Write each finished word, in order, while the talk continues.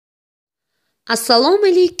Assalomu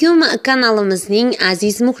alaykum kanalimizning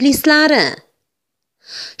aziz muxlislari.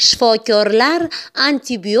 Shifokorlar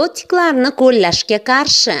antibiotiklarni qo'llashga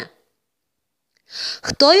qarshi.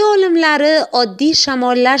 Xitoy olimlari oddiy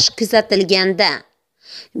shamollash kuzatilganda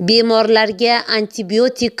bemorlarga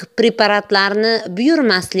antibiotik preparatlarni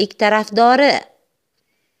buyurmaslik tarafdori.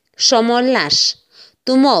 Shamollash,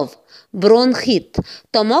 tumov, bronxit,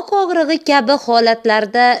 tomoq og'rig'i kabi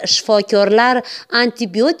holatlarda shifokorlar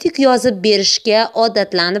antibiotik yozib berishga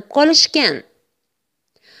odatlanib qolishgan.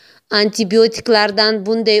 Antibiotiklardan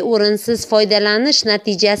bunday o'rinsiz foydalanish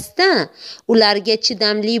natijasida ularga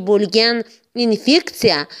chidamli bo'lgan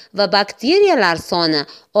infeksiya va bakteriyalar soni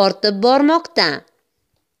ortib bormoqda.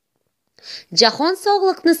 Jahon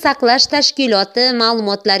Sog'liqni saqlash tashkiloti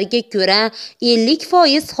ma'lumotlariga ko'ra,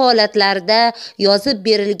 50% holatlarda yozib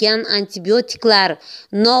berilgan antibiotiklar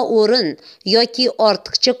noo'rin yoki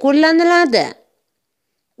ortiqcha qo'llaniladi.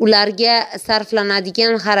 Ularga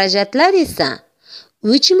sarflanadigan xarajatlar esa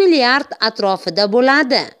 3 milliard atrofida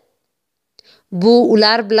bo'ladi. Bu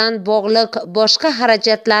ular bilan bog'liq boshqa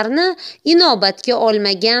xarajatlarni inobatga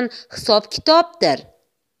olmagan hisob-kitobdir.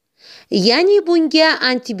 Ya'ni bunga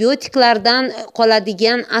antibiotiklardan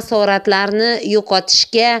qoladigan asoratlarni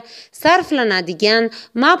yo'qotishga sarflanadigan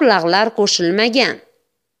mablag'lar qo'shilmagan.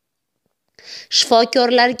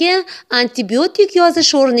 Shifokorlarga antibiotik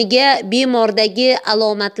yozish o'rniga bemordagi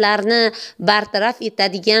alomatlarni bartaraf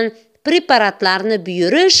etadigan preparatlarni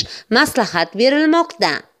buyurish maslahat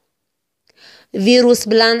berilmoqda. Virus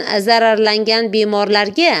bilan zararlangan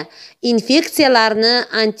bemorlarga infeksiyalarni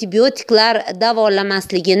antibiotiklar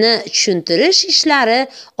davolamasligini tushuntirish ishlari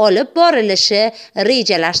olib borilishi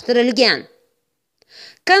rejalashtirilgan.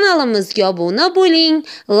 Kanalimizga obuna bo'ling,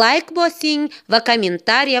 like bosing va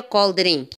kommentariya qoldiring.